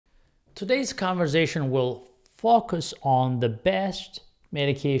Today's conversation will focus on the best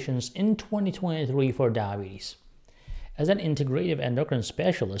medications in 2023 for diabetes. As an integrative endocrine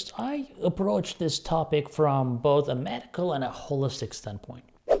specialist, I approach this topic from both a medical and a holistic standpoint.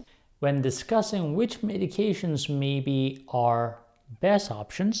 When discussing which medications may be our best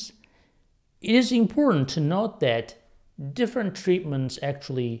options, it is important to note that different treatments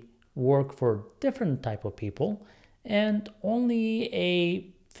actually work for different type of people, and only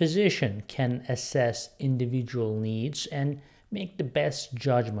a physician can assess individual needs and make the best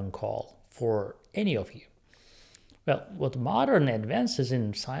judgment call for any of you. Well, with modern advances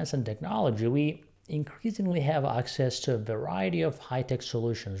in science and technology, we increasingly have access to a variety of high-tech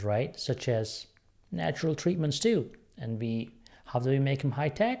solutions, right? Such as natural treatments too. And how do we make them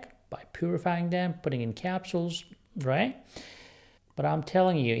high-tech? By purifying them, putting in capsules, right? But I'm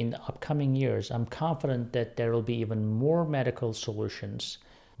telling you, in the upcoming years, I'm confident that there will be even more medical solutions,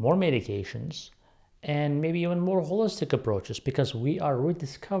 more medications, and maybe even more holistic approaches because we are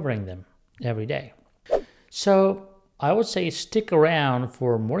rediscovering them every day. So I would say stick around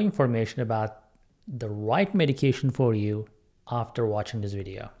for more information about the right medication for you after watching this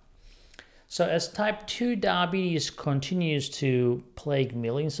video. So as type 2 diabetes continues to plague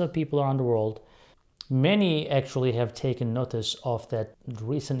millions of people around the world, many actually have taken notice of that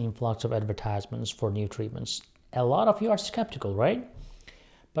recent influx of advertisements for new treatments. A lot of you are skeptical, right?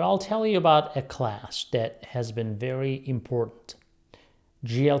 But I'll tell you about a class that has been very important.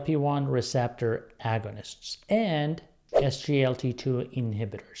 GLP1 receptor agonists and SGLT-2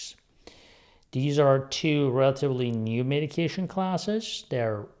 inhibitors. These are two relatively new medication classes.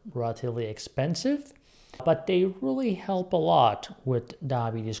 They're relatively expensive, but they really help a lot with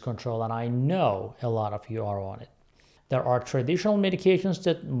diabetes control, and I know a lot of you are on it. There are traditional medications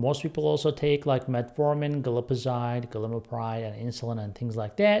that most people also take, like metformin, glipizide, glimepiride, and insulin, and things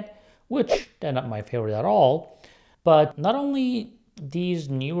like that, which they're not my favorite at all. But not only these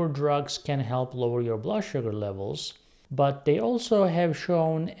newer drugs can help lower your blood sugar levels, but they also have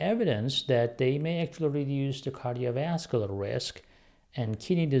shown evidence that they may actually reduce the cardiovascular risk and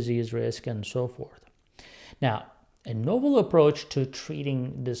kidney disease risk and so forth. Now, a novel approach to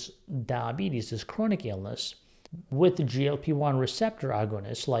treating this diabetes, this chronic illness, with GLP1 receptor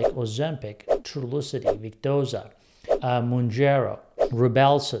agonists like Ozempic, Trulicity, Victoza, Mounjaro,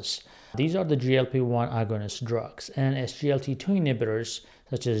 Rybelsus. These are the GLP1 agonist drugs. And SGLT-2 inhibitors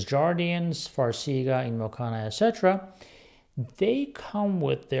such as Jardiance, Farxiga, Invokana, etc. They come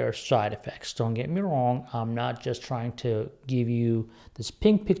with their side effects. Don't get me wrong. I'm not just trying to give you this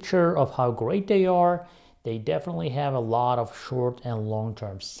pink picture of how great they are. They definitely have a lot of short and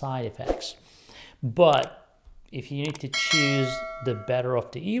long-term side effects. But if you need to choose the better of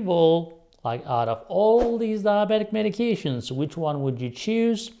the evil, like out of all these diabetic medications, which one would you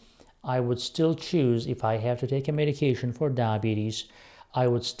choose? I would still choose, if I have to take a medication for diabetes, I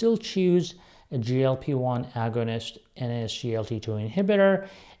would still choose a GLP-1 agonist and a SGLT-2 inhibitor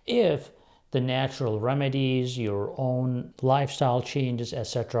if the natural remedies, your own lifestyle changes,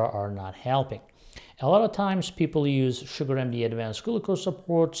 etc. are not helping. A lot of times people use Sugar MD Advanced Glucose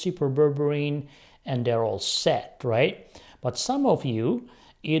Support, ciprofloxacin, and they're all set, right? But some of you,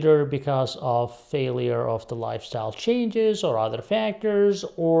 either because of failure of the lifestyle changes or other factors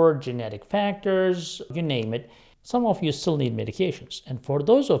or genetic factors, you name it, some of you still need medications. And for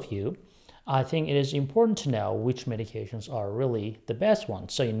those of you, I think it is important to know which medications are really the best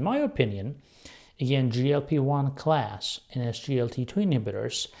ones. So in my opinion, again, GLP-1 class and SGLT-2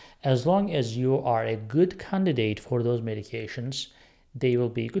 inhibitors, as long as you are a good candidate for those medications, they will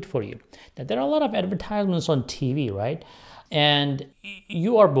be good for you. Now, there are a lot of advertisements on TV, right? And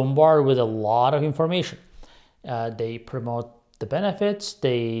you are bombarded with a lot of information. They promote the benefits.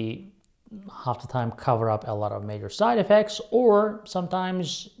 They half the time cover up a lot of major side effects, or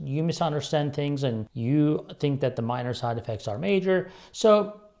sometimes you misunderstand things and you think that the minor side effects are major.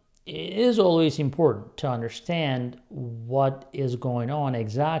 So it is always important to understand what is going on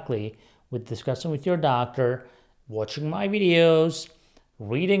exactly with discussing with your doctor, watching my videos,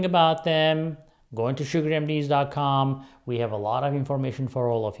 reading about them, going to sugarmds.com. We have a lot of information for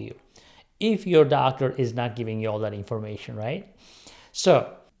all of you. If your doctor is not giving you all that information, right?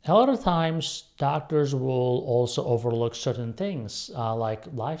 So a lot of times doctors will also overlook certain things like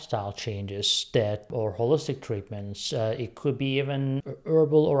lifestyle changes or holistic treatments. It could be even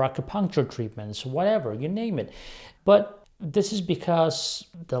herbal or acupuncture treatments, whatever, you name it. But this is because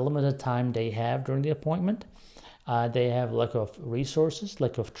the limited time they have during the appointment. They have lack of resources,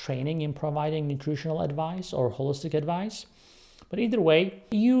 lack of training in providing nutritional advice or holistic advice. But either way,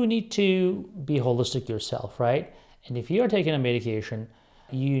 you need to be holistic yourself, right? And if you're taking a medication,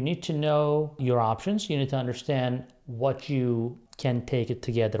 You need to know your options. You need to understand what you can take it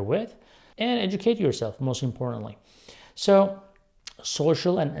together with and educate yourself, most importantly. So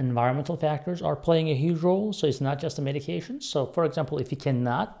social and environmental factors are playing a huge role. So it's not just the medication. So for example, if you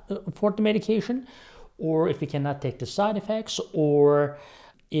cannot afford the medication, or if you cannot take the side effects, or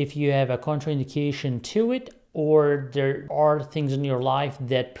if you have a contraindication to it, or there are things in your life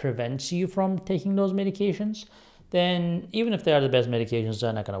that prevents you from taking those medications, then even if they are the best medications,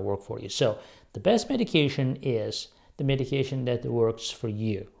 they're not going to work for you. So the best medication is the medication that works for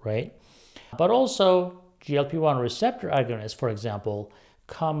you, right? But also GLP-1 receptor agonists, for example,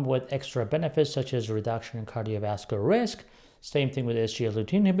 come with extra benefits such as reduction in cardiovascular risk. Same thing with SGLT-2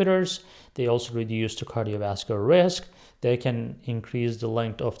 inhibitors. They also reduce the cardiovascular risk. They can increase the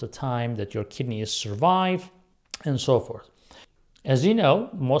length of the time that your kidneys survive, and so forth. As you know,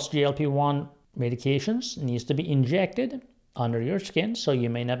 most GLP-1 medications needs to be injected under your skin, so you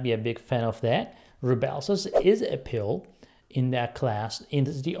may not be a big fan of that. Rybelsus is a pill in that class. It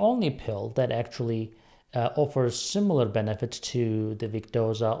is the only pill that actually offers similar benefits to the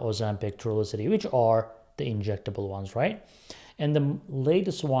Victoza, Ozempic, Trulicity, which are the injectable ones, right? And the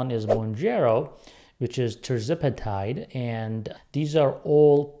latest one is Mounjaro, which is tirzepatide, and these are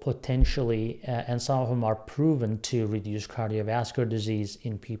all potentially, and some of them are proven to reduce cardiovascular disease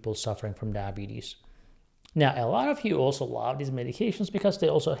in people suffering from diabetes. Now, a lot of you also love these medications because they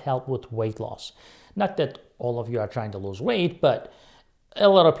also help with weight loss. Not that all of you are trying to lose weight, but a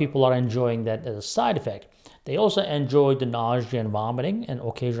lot of people are enjoying that as a side effect. They also enjoy the nausea and vomiting and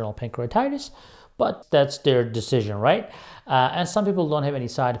occasional pancreatitis, but that's their decision, right? And some people don't have any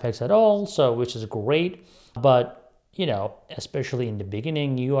side effects at all, so which is great. But, you know, especially in the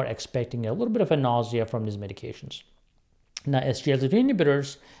beginning, you are expecting a little bit of a nausea from these medications. Now, SGLT-2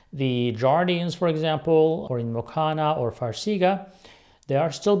 inhibitors, the Jardians, for example, or Invokana or Farxiga, they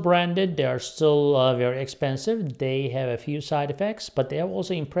are still branded. They are still very expensive. They have a few side effects, but they have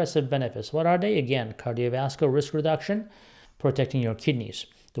also impressive benefits. What are they? Again, cardiovascular risk reduction, protecting your kidneys.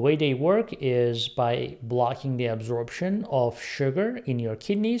 The way they work is by blocking the absorption of sugar in your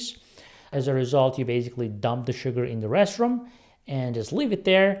kidneys. As a result, you basically dump the sugar in the restroom and just leave it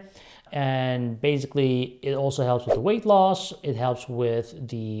there. And basically, it also helps with the weight loss. It helps with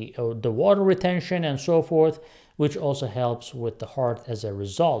the water retention and so forth, which also helps with the heart as a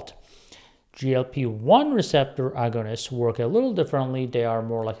result. GLP-1 receptor agonists work a little differently. They are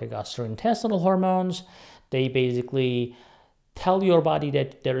more like a gastrointestinal hormones. They basically tell your body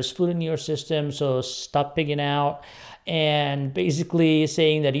that there is food in your system, so stop pigging out, and basically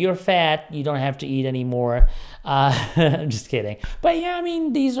saying that you're fat, you don't have to eat anymore. I'm just kidding. But yeah, I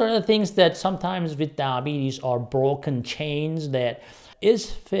mean, these are the things that sometimes with diabetes are broken chains that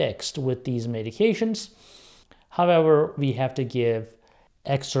is fixed with these medications. However, we have to give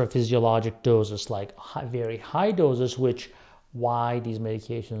extra physiologic doses, like very high doses, which why these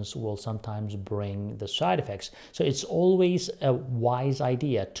medications will sometimes bring the side effects. So it's always a wise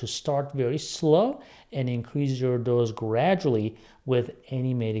idea to start very slow and increase your dose gradually with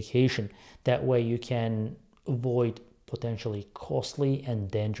any medication. That way you can avoid potentially costly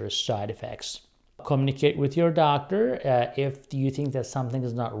and dangerous side effects. Communicate with your doctor. If you think that something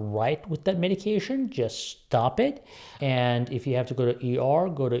is not right with that medication, just stop it. And if you have to go to ER,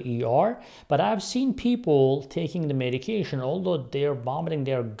 go to ER. But I've seen people taking the medication, although they're vomiting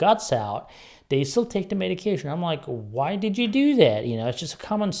their guts out, they still take the medication. I'm like, why did you do that? You know, it's just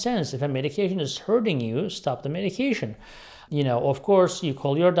common sense. If a medication is hurting you, stop the medication. You know, of course, you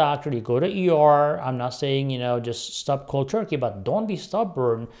call your doctor, you go to ER. I'm not saying, you know, just stop cold turkey, but don't be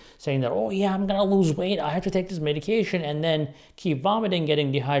stubborn saying that, oh yeah, I'm gonna lose weight, I have to take this medication, and then keep vomiting,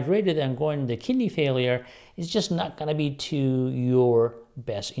 getting dehydrated, and going into kidney failure. It's just not gonna be to your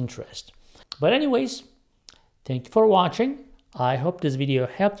best interest. But anyways, thank you for watching. I hope this video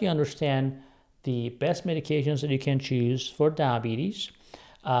helped you understand the best medications that you can choose for diabetes.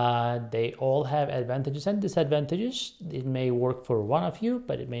 They all have advantages and disadvantages. It may work for one of you,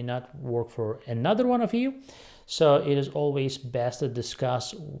 but it may not work for another one of you. So it is always best to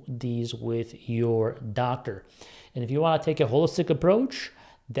discuss these with your doctor. And if you want to take a holistic approach,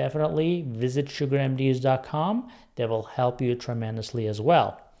 definitely visit sugarmds.com. That will help you tremendously as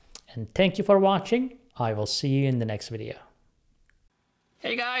well. And thank you for watching. I will see you in the next video.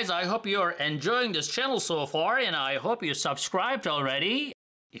 Hey guys, I hope you're enjoying this channel so far, and I hope you subscribed already.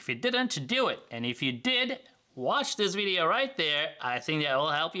 If you didn't, do it. And if you did, watch this video right there. I think that will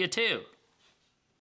help you too.